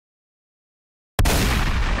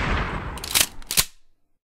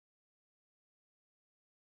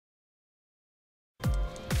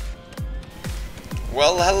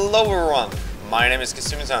Well, hello everyone, my name is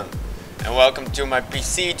KasumiSan and welcome to my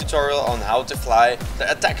PC tutorial on how to fly the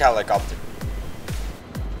attack helicopter.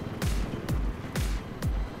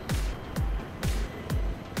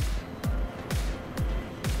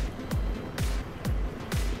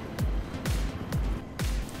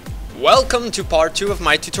 Welcome to part 2 of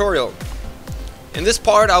my tutorial. In this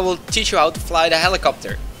part I will teach you how to fly the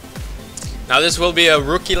helicopter. Now this will be a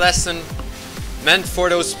rookie lesson meant for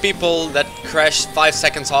those people that crash 5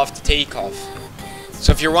 seconds off the takeoff.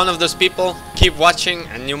 So if you're one of those people, keep watching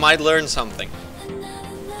and you might learn something.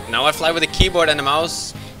 Now I fly with a keyboard and a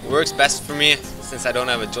mouse. Works best for me since I don't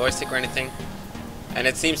have a joystick or anything. And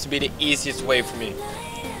it seems to be the easiest way for me.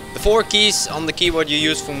 The 4 keys on the keyboard you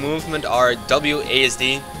use for movement are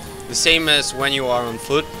WASD, the same as when you are on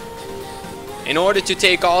foot. In order to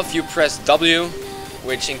take off you press W,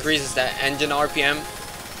 which increases the engine RPM.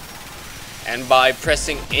 And by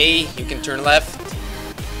pressing A you can turn left.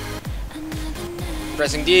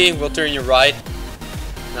 Pressing D will turn you right.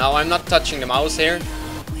 Now I'm not touching the mouse here,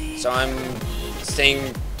 so I'm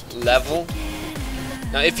staying level.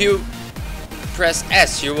 Now if you press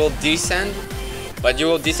S you will descend, but you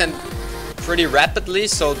will descend pretty rapidly,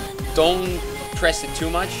 so don't press it too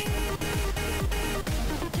much.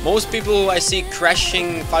 Most people who I see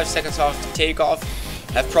crashing 5 seconds off the takeoff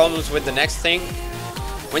have problems with the next thing.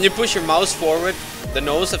 When you push your mouse forward, the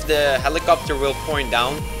nose of the helicopter will point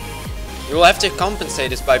down. You will have to compensate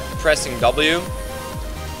this by pressing W.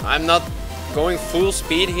 I'm not going full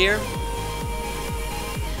speed here.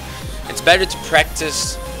 It's better to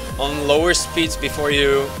practice on lower speeds before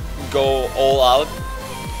you go all out.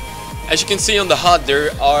 As you can see on the HUD,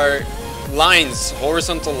 there are lines,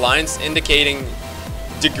 horizontal lines indicating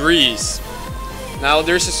degrees. Now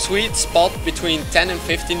there's a sweet spot between 10 and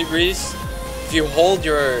 15 degrees. If you hold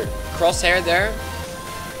your crosshair there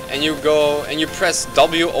and you go and you press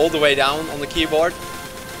W all the way down on the keyboard,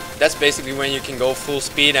 that's basically when you can go full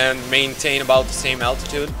speed and maintain about the same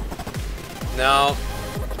altitude. Now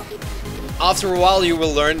after a while you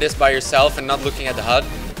will learn this by yourself and not looking at the HUD,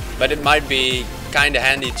 but it might be kinda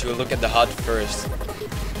handy to look at the HUD first.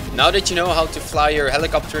 Now that you know how to fly your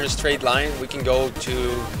helicopter in a straight line, we can go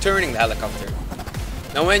to turning the helicopter.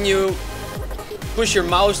 Now when you push your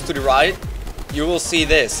mouse to the right, you will see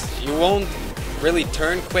this. You won't really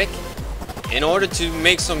turn quick. In order to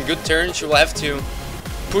make some good turns, you will have to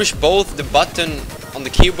push both the button on the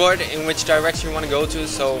keyboard in which direction you want to go to.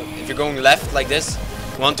 So if you're going left like this,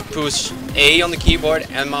 you want to push A on the keyboard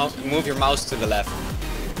and move your mouse to the left.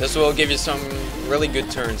 This will give you some really good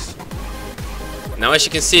turns. Now as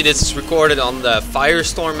you can see, this is recorded on the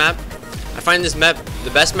Firestorm map. I find this map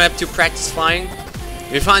the best map to practice flying.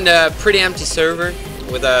 You find a pretty empty server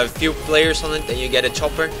with a few players on it, and you get a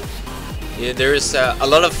chopper. There's a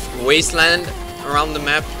lot of wasteland around the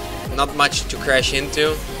map, not much to crash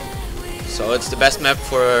into, so it's the best map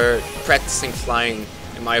for practicing flying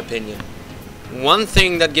in my opinion. One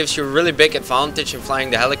thing that gives you a really big advantage in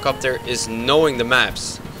flying the helicopter is knowing the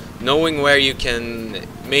maps, knowing where you can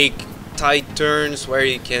make tight turns, where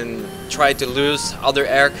you can try to lose other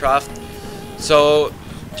aircraft. So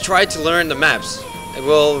try to learn the maps. It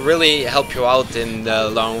will really help you out in the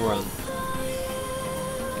long run.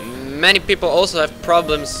 Many people also have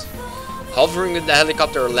problems hovering with the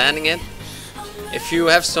helicopter or landing it. If you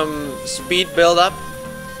have some speed build up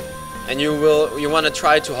and you want to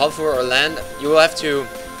try to hover or land, you will have to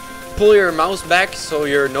pull your mouse back so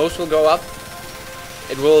your nose will go up.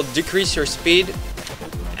 It will decrease your speed.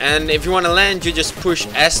 And if you want to land, you just push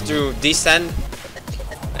S to descend.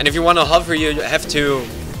 And if you want to hover, you have to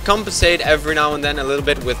compensate every now and then a little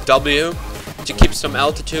bit with W to keep some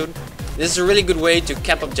altitude. This is a really good way to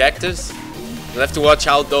cap objectives. You'll have to watch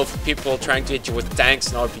out though for people trying to hit you with tanks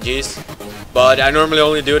and RPGs. But I normally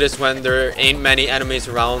only do this when there ain't many enemies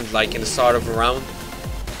around, like in the start of a round.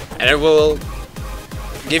 And it will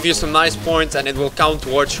give you some nice points and it will count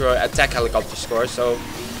towards your attack helicopter score. So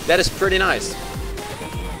that is pretty nice.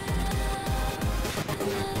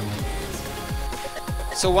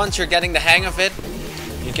 So once you're getting the hang of it,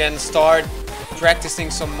 you can start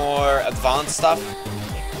practicing some more advanced stuff.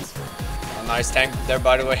 A nice tank there,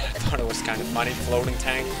 by the way. I thought it was kind of funny, floating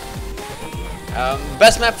tank.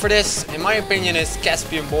 Best map for this, in my opinion, is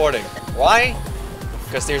Caspian boarding. Why?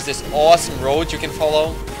 Because there's this awesome road you can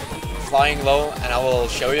follow, flying low, and I will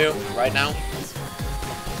show you right now.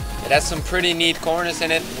 It has some pretty neat corners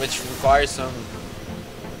in it, which requires some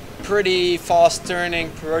pretty fast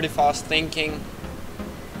turning, pretty fast thinking.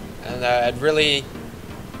 And it really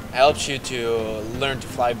helps you to learn to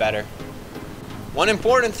fly better. One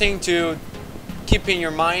important thing to keep in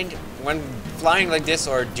your mind when flying like this,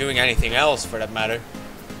 or doing anything else for that matter,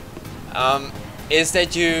 is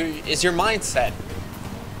your mindset.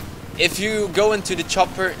 If you go into the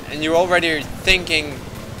chopper and you're already thinking,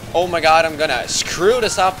 oh my god, I'm gonna screw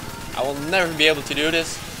this up, I will never be able to do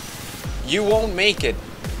this, you won't make it.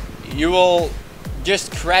 You will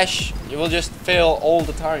just crash, you will just fail all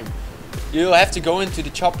the time. You'll have to go into the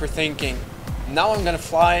chopper thinking, now I'm gonna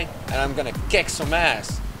fly and I'm gonna kick some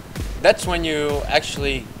ass. That's when you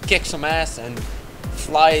actually kick some ass and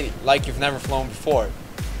fly like you've never flown before.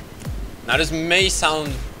 Now this may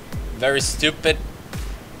sound very stupid,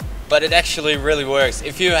 but it actually really works.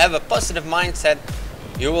 If you have a positive mindset,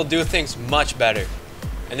 you will do things much better.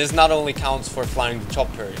 And this not only counts for flying the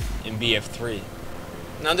chopper in BF3.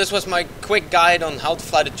 Now this was my quick guide on how to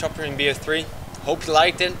fly the chopper in BF3. Hope you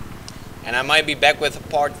liked it. And I might be back with a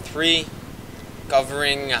part 3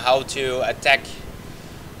 covering how to attack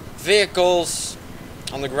vehicles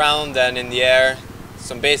on the ground and in the air.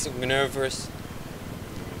 Some basic maneuvers.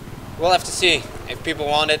 We'll have to see. If people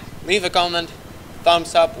want it, leave a comment,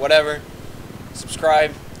 thumbs up, whatever.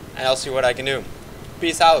 Subscribe, and I'll see what I can do.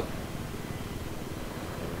 Peace out.